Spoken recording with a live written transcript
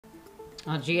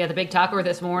Oh, Gia, the big talker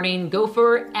this morning.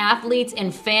 Gopher athletes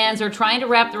and fans are trying to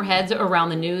wrap their heads around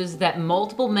the news that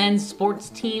multiple men's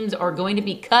sports teams are going to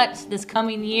be cut this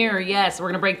coming year. Yes, we're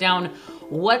going to break down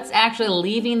what's actually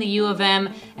leaving the U of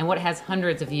M and what has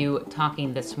hundreds of you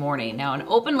talking this morning. Now, an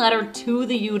open letter to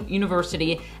the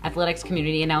university athletics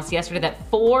community announced yesterday that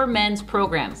 4 men's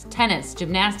programs, tennis,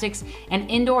 gymnastics, and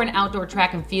indoor and outdoor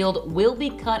track and field, will be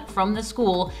cut from the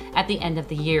school at the end of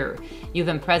the year. U of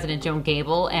M President Joan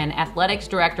Gable and athletics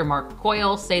director Mark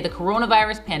Coyle say the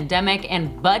coronavirus pandemic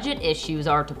and budget issues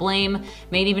are to blame,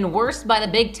 made even worse by the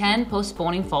Big Ten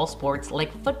postponing fall sports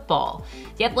like football.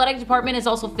 The athletic department is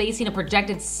also facing a projected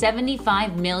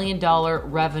 $75 million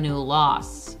revenue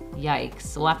loss.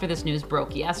 Yikes. Well, after this news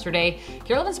broke yesterday,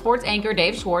 Carolyn sports anchor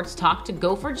Dave Schwartz talked to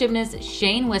Gopher gymnast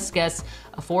Shane Wiskus,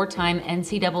 a 4-time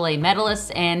NCAA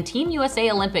medalist and Team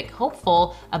USA Olympic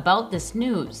hopeful, about this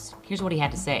news. Here's what he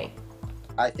had to say.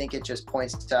 I think it just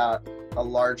points out a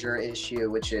larger issue,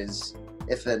 which is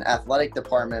if an athletic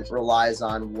department relies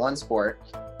on one sport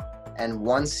and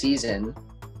one season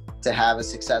to have a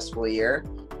successful year,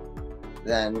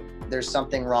 then there's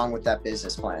something wrong with that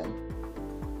business plan.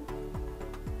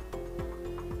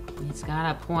 He's got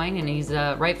a point, and he's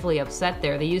rightfully upset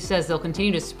there. The U says they'll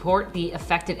continue to support the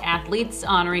affected athletes,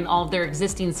 honoring all of their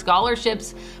existing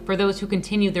scholarships for those who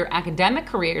continue their academic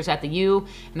careers at the U,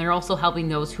 and they're also helping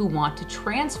those who want to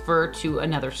transfer to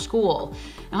another school.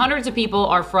 Now, hundreds of people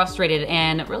are frustrated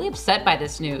and really upset by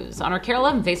this news. On our Carol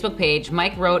 11 Facebook page,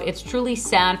 Mike wrote, "It's truly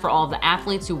sad for all of the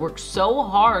athletes who worked so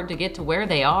hard to get to where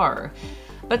they are."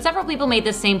 But several people made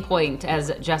the same point as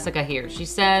Jessica here. She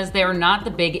says they are not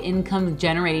the big income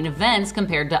generating events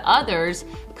compared to others.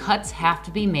 Cuts have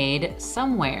to be made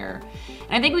somewhere.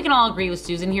 And I think we can all agree with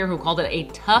Susan here, who called it a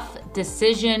tough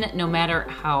decision no matter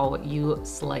how you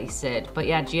slice it. But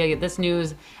yeah, Gia, this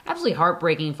news, absolutely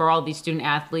heartbreaking for all these student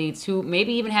athletes who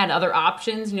maybe even had other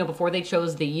options, before they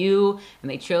chose the U,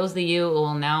 and they chose the U.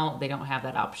 Well, now they don't have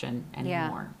that option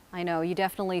anymore. Yeah. I know, you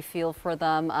definitely feel for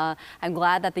them. I'm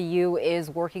glad that the U is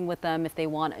working with them if they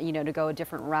want, to go a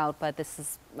different route, but this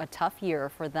is a tough year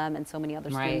for them and so many other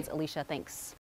students. Alicia, thanks.